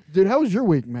 Dude, how was your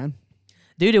week, man?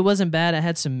 Dude, it wasn't bad. I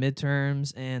had some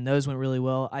midterms, and those went really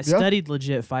well. I studied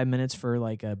legit 5 minutes for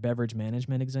like a beverage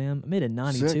management exam. I made a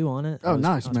 92 Sick. on it. Oh, I was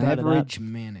nice, man. proud of that. Beverage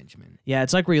management. Yeah,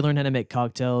 it's like where you learn how to make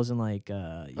cocktails and like you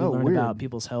Oh, learn weird. about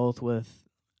people's health with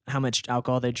how much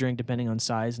alcohol they drink depending on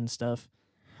size and stuff.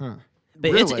 Huh.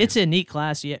 But Really? it's a neat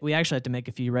class. Yeah, we actually had to make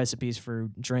a few recipes for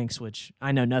drinks, which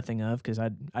I know nothing of because I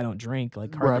don't drink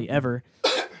like hardly Right. ever.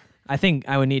 I think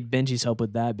I would need Benji's help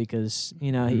with that because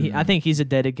I think he's a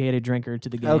dedicated drinker to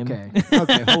the game.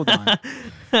 Okay, hold on.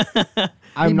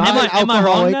 I'm not am, an I, am I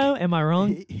wrong alcoholic. though? Am I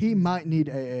wrong? He might need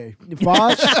AA.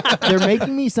 Vosh, they're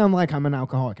making me sound like I'm an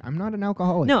alcoholic. I'm not an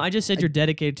alcoholic. No, I just said you're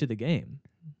dedicated to the game.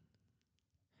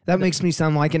 That makes me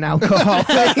sound like an alcoholic.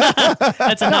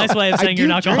 That's a nice way of saying you're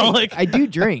an do drink. alcoholic. I do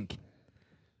drink.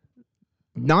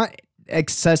 Not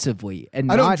excessively.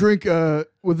 And I not, don't drink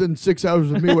within 6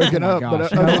 hours of me waking Oh up, my but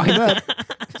gosh. other No, than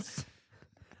that,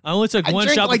 I only took I one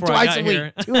drink shot like before I twice got a week.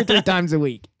 here. 2 or 3 times a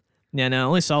week. Yeah, no, I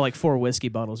only saw like 4 whiskey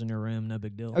bottles in your room. No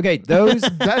big deal. Okay, those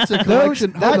that's a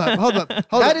collection. Hold up.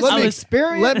 that is Let an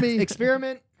me,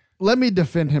 experiment. let me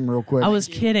defend him real quick. I was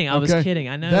kidding. I was Okay. kidding.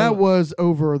 I know. That was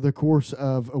over the course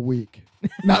of a week.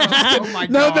 No, just kidding. Oh my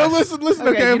no, gosh. listen. Okay,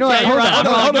 Okay, you know what? okay,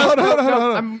 Hold on, hold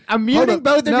on. I'm Hold muting up.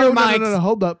 both of No, your no, mics. No,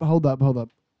 hold up.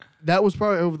 That was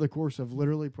probably over the course of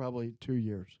literally probably 2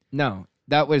 years. No,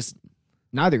 that was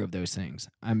neither of those things.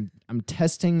 I'm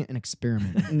testing an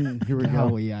experiment. Here we go.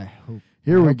 Golly, I hope.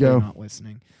 Here I we hope they're go. Not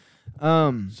listening.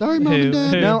 Sorry, Mom and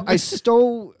Dad. Who? No, I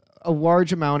stole a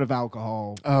large amount of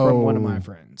alcohol from one of my Oh.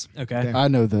 friends. okay. I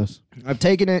know this. I've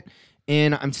taken it,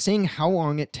 and I'm seeing how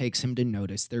long it takes him to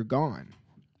notice they're gone.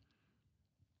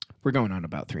 We're going on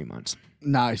about 3 months.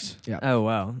 Nice. Oh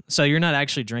wow. So you're not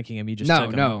actually drinking them. You just took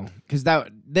 'em. No, because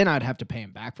then I'd have to pay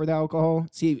him back for the alcohol.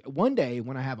 See, one day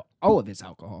when I have all of his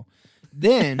alcohol,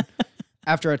 then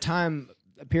after a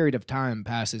period of time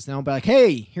passes, then I'll be like,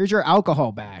 "Hey, here's your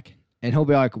alcohol back," and he'll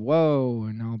be like, "Whoa,"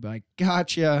 and I'll be like,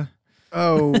 "Gotcha."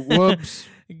 Oh, whoops.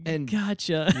 And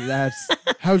Gotcha. that's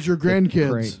How's your grandkids?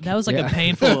 Great. That was like Yeah. a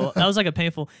painful. That was like a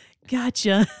painful.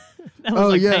 Gotcha. That was Oh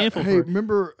like yeah. painful. Hey, for,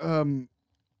 remember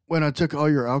when I took all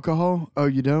your alcohol? Oh,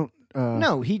 you don't?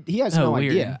 no, he has Oh, no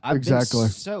weird. idea. I've Exactly. been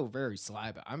so very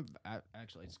sly, but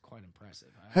actually it's quite impressive.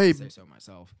 I have Hey, to say so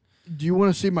myself. Do you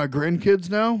want to see my grandkids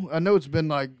now? I know it's been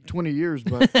like 20 years,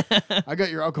 but I got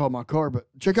your alcohol in my car. But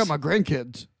check out my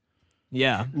grandkids.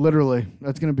 yeah. Literally,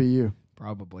 that's gonna be you.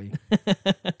 Probably.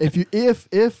 If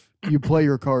you play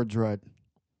your cards right,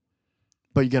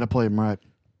 but you got to play them right.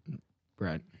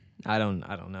 Right. I don't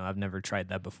know. I've never tried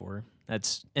that before.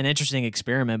 That's an interesting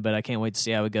experiment, but I can't wait to see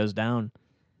how it goes down.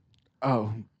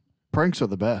 Oh, pranks are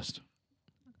the best.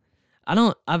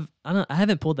 I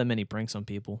haven't pulled that many pranks on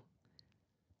people.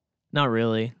 Not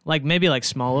really. Like maybe like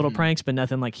small little pranks, but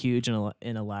nothing like huge and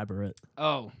elaborate.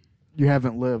 Oh, You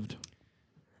haven't lived.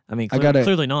 I mean, I gotta-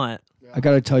 clearly not. I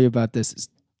gotta tell you about this.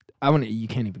 You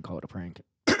can't even call it a prank.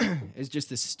 It's just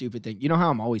this stupid thing. You know how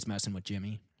I'm always messing with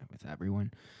Jimmy, with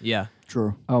everyone. Yeah.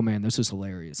 True. Oh man, this was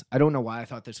hilarious. I don't know why I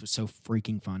thought this was so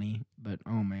freaking funny, but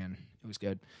oh man, it was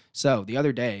good. So the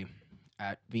other day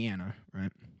at Vienna,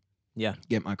 right? Yeah.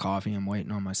 Get my coffee. I'm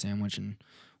waiting on my sandwich and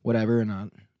whatever, and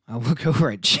I look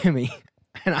over at Jimmy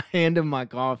and I hand him my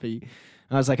coffee.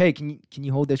 And I was like, "Hey, can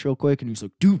you hold this real quick?" And he's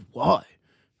like, "Dude, what?"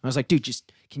 I was like, "Dude,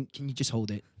 just can you just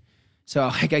hold it?" So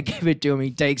like I give it to him.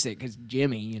 He takes it because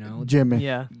Jimmy, Jimmy.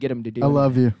 Yeah. get him to do. I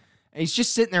love you. And he's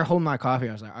just sitting there holding my coffee.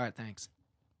 I was like, "All right, thanks."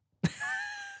 And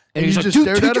And he's you like, just "Dude,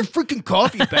 stared take at your him? freaking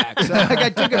coffee back." So like I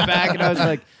took it back, and I was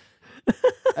like,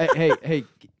 "Hey,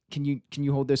 can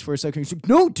you hold this for a second?" He's like,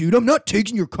 "No, dude, I'm not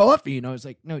taking your coffee." And I was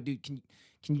like, "No, dude, can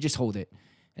you just hold it?"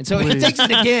 And so he Please. takes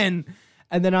it again.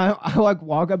 And then I like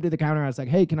walk up to the counter. I was like,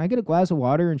 "Hey, can I get a glass of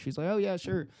water?" And she's like, "Oh yeah,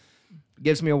 sure."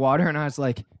 Gives me a water, and I was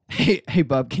like, "Hey,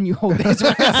 bub, can you hold this?"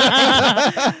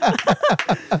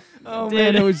 Oh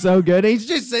man, it was so good. He's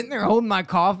just sitting there holding my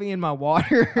coffee and my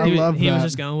water. I love he was that.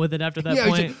 just going with it after that Yeah,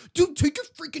 he's point. like, "Dude, take your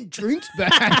freaking drinks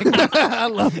back." I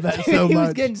love that so He was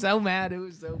much. getting so mad. It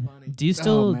was so funny. Do you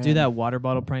still do man. that water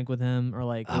bottle prank with him or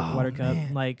like Oh, water cup?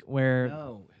 man. Like where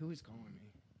No, who is calling me?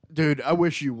 Dude, I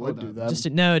wish you would Hold do on. that. just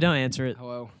no, don't answer it.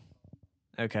 Hello.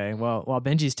 Okay. Well, while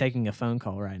Benji's taking a phone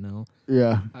call right now.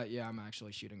 yeah, Yeah, I'm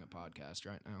actually shooting a podcast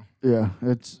right now. yeah.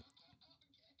 It's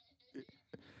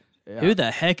Who the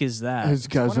heck is that? his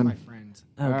It's one of my cousin. friends.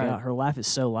 Oh All god, right. her laugh is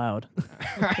so loud.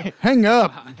 All right. Hang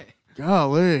up. Bye.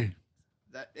 Golly,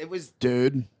 It was.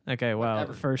 dude. Okay, well,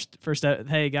 Whatever.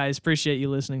 hey guys, appreciate you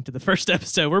listening to the first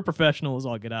episode. We're professionals,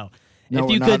 all get out. No, if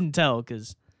you we're not. couldn't tell,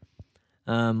 because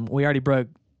we already broke.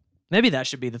 Maybe that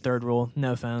should be the third rule: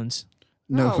 no phones.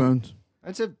 No No. phones.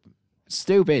 That's a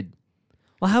stupid.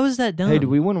 Well, how is that done? Hey, do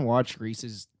we want to watch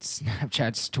Reese's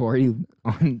Snapchat story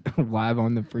on live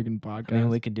on the freaking podcast? I mean,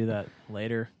 we could do that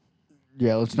later.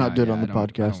 Yeah, let's not do it on the I don't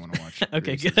podcast. want to watch.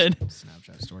 Okay, Reese's good.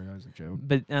 Snapchat story. That was a joke.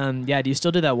 But yeah, do you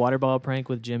still do that water bottle prank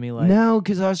with Jimmy? Like, No,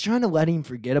 because I was trying to let him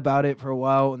forget about it for a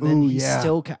while, and then Ooh, he yeah.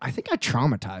 still. I think I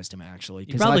traumatized him actually.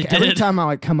 Because probably like every did. time I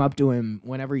like come up to him,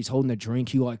 whenever he's holding a drink,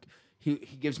 he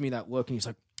gives me that look, and he's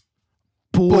like,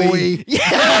 Boy.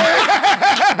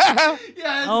 Yeah.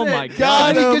 Yeah. Oh that's my it.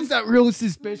 God. He gets that real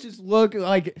suspicious look,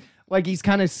 like he's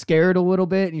kind of scared a little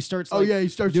bit, and he starts. Oh Like, yeah, he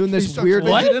starts doing he this starts weird.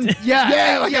 What? fidgeting.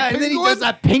 Yeah, like a and then he penguin? does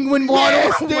that penguin waddle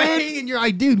Yes, away, and you're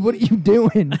like, dude, what are you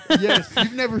doing? Yes,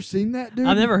 you've never seen that, dude.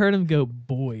 I've never heard him go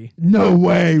boy. No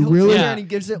way, He'll really? sit there Yeah. and he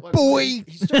gives it like, Boy.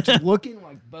 He starts looking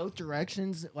like both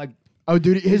directions, like Oh,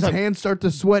 dude, his like- hands start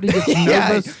to sweat. He gets yeah.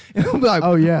 nervous. He'll be like,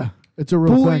 Oh yeah, it's a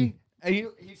real boy, thing. and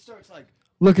he starts like.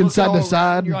 Looking looking side all to around,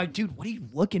 side. and you're like, dude, what are you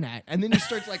looking at? And then he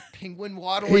starts like penguin He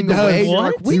waddling does. away. You're What?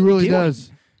 like, what He are you really doing?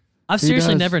 does. I've He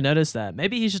seriously does. never noticed that.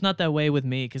 Maybe he's just not that way with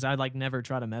me because I like never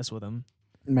try to mess with him.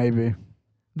 Maybe.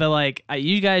 But like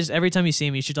you guys, every time you see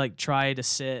him, you should like try to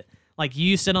sit. Like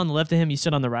you sit on the left of him, you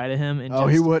sit on the right of him, and Oh,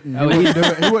 just, he wouldn't. Oh, He wouldn't do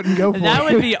it. He wouldn't go for that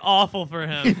it. would be awful for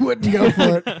He him. wouldn't go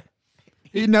for it.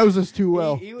 He knows us too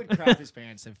well. He would crap his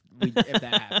pants if that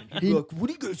happened. He'd be He- like, what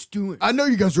are you guys doing? I know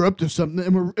you guys are up to something,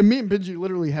 and me and Benji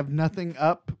literally have nothing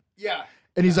up. Yeah.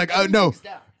 And he's like, "Oh no, Everything's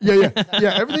down.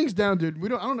 yeah, everything's down, dude. I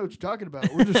don't know what you're talking about.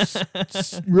 We're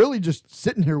just really just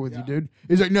sitting here with you, dude."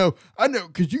 He's like, "No, I know,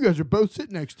 because you guys are both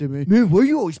sitting next to me, Man, why are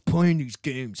you always playing these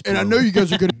games? and I bro?" know you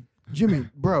guys are gonna." Jimmy,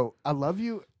 bro, I love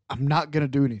you. I'm not gonna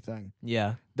do anything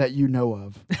Yeah, that you know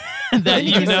of. that He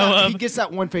you gets know that- of. He gets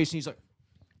that one face, and he's like,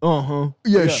 uh-huh.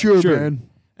 Yeah, sure, sure. man. And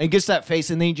he gets that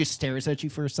face, and then he just stares at you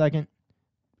for a second.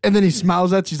 And then he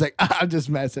smiles at you. He's like, "I'm just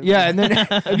messing." Yeah, and then you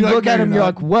like, look "No, at him, you're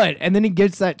you're not." like, what? And then he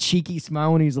gets that cheeky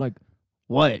smile, and he's like,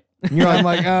 what? And you're I'm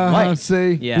like, like, What?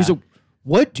 see, Yeah. He's like,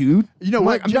 what, dude? You know I'm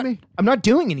what, like, Jimmy? I'm not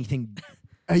doing anything.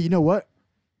 Hey, you know what?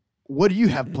 What do you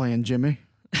have planned, Jimmy?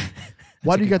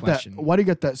 Why a do you good got question. that? Why do you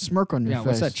got that smirk on your Yeah, face?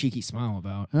 what's that cheeky smile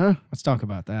about? Huh? Let's talk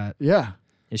about that. Yeah.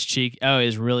 His cheek. Oh,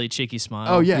 his really cheeky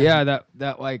smile. Oh yeah. Yeah,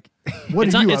 that like, What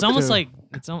It's, are you it's up almost to? like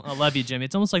I love you, Jimmy.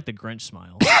 It's almost like the Grinch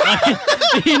smile.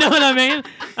 You know what I mean?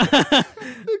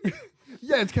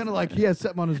 Yeah, it's kind of like he has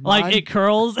something on his Like mind. it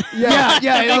curls. Yeah,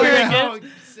 yeah, You know where it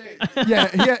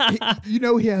yeah. gets? yeah, you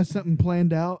know he has something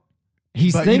planned out.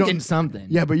 He's But you thinking don't- something.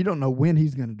 Yeah, but you don't know when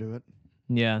he's gonna do it.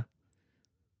 Yeah.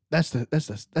 That's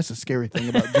the scary thing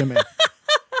about Jimmy.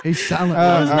 He's silent.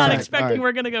 I I was All not right, expecting all right.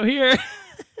 we're gonna go here.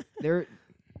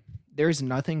 There's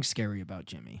nothing scary about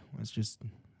Jimmy. Let's just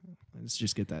Let's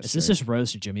just get that. Is this just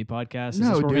roast Jimmy podcast? Is this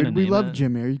No, what we're dude, gonna we name love it?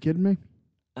 Jimmy. Are you kidding me?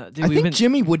 Dude, I we've think been-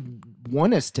 Jimmy would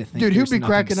want us to think. Dude, he'd there's be nothing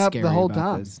cracking up the scary whole about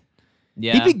time. this.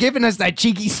 Yeah. He'd be giving us that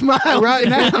cheeky smile Right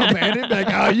now, man. He'd be like,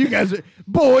 "Oh, you guys are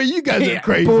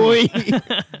crazy." boy.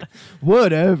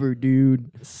 Whatever,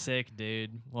 dude. Sick,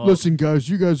 dude. Well, Listen, guys,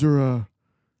 you guys are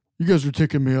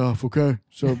ticking me off. Okay,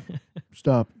 so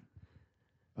stop.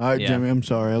 All right, Yeah. Jimmy. I'm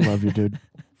sorry. I love you, dude.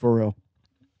 For real.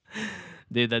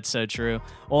 dude, that's so true.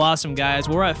 Well, awesome, guys.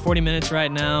 We're at 40 minutes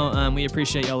right now. We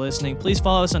appreciate y'all listening. Please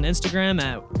follow us on Instagram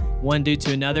at One Dude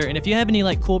to Another. And if you have any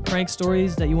like cool prank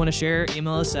stories that you want to share,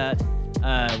 email us at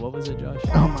what was it, Josh?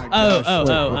 Oh my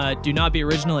gosh. Do not be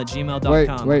original at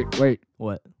gmail.com. Wait.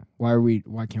 What?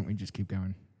 Why can't we just keep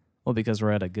going? Well, because we're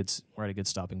at a good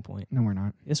stopping point. No, we're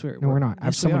not. Yes, we're not. I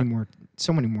have yes, so we many are.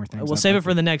 more things. We'll I'd save like it for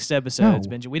to- the next episodes,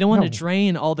 No. Benji. We don't want to No.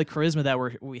 drain all the charisma that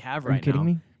we have Are right you kidding now.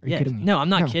 me? Are you Yeah. kidding me? No, I'm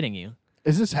not No. kidding you.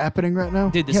 Is this happening right now?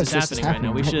 Dude, this Yes, is happening right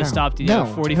now. We right should have now. stopped you No,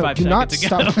 45 do not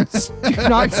seconds ago. stop. Do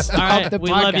not stop All right, the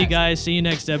we love you podcast. guys. See you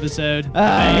next episode.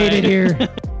 I hate it Bye. here.